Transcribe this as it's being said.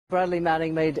Bradley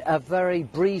Manning made a very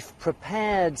brief,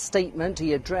 prepared statement.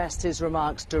 He addressed his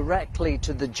remarks directly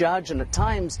to the judge, and at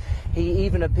times he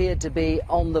even appeared to be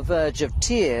on the verge of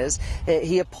tears.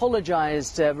 He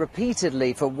apologized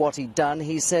repeatedly for what he'd done.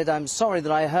 He said, "I'm sorry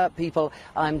that I hurt people.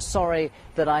 I'm sorry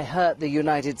that I hurt the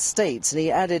United States." And he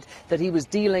added that he was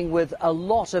dealing with a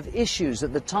lot of issues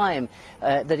at the time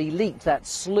that he leaked that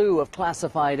slew of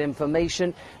classified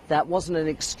information. That wasn't an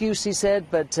excuse, he said,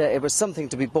 but it was something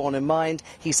to be borne in mind.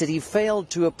 He said he failed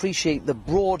to appreciate the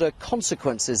broader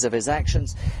consequences of his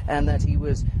actions and that he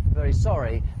was very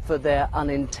sorry for their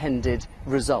unintended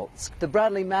results. The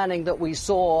Bradley Manning that we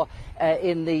saw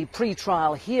in the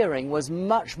pre-trial hearing was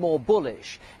much more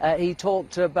bullish. He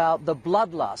talked about the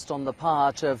bloodlust on the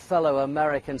part of fellow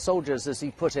American soldiers, as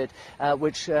he put it,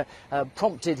 which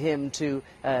prompted him to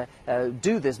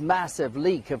do this massive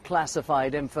leak of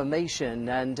classified information.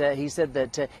 And he said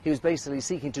that he was basically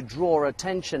seeking to draw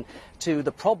attention to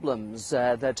the problems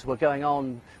that were going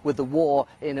on with the war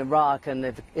in Iraq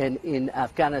and in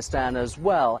Afghanistan as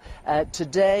well.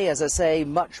 Today, as I say,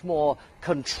 much more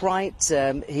contrite.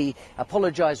 He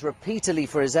apologized repeatedly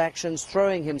for his actions,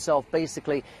 throwing himself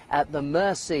basically at the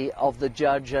mercy of the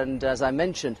judge and, as I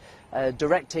mentioned,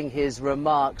 directing his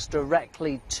remarks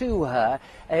directly to her.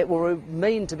 It will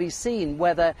remain to be seen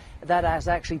whether that has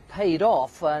actually paid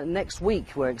off. Next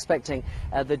week we're expecting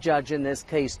the judge in this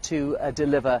case to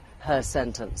deliver her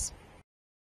sentence.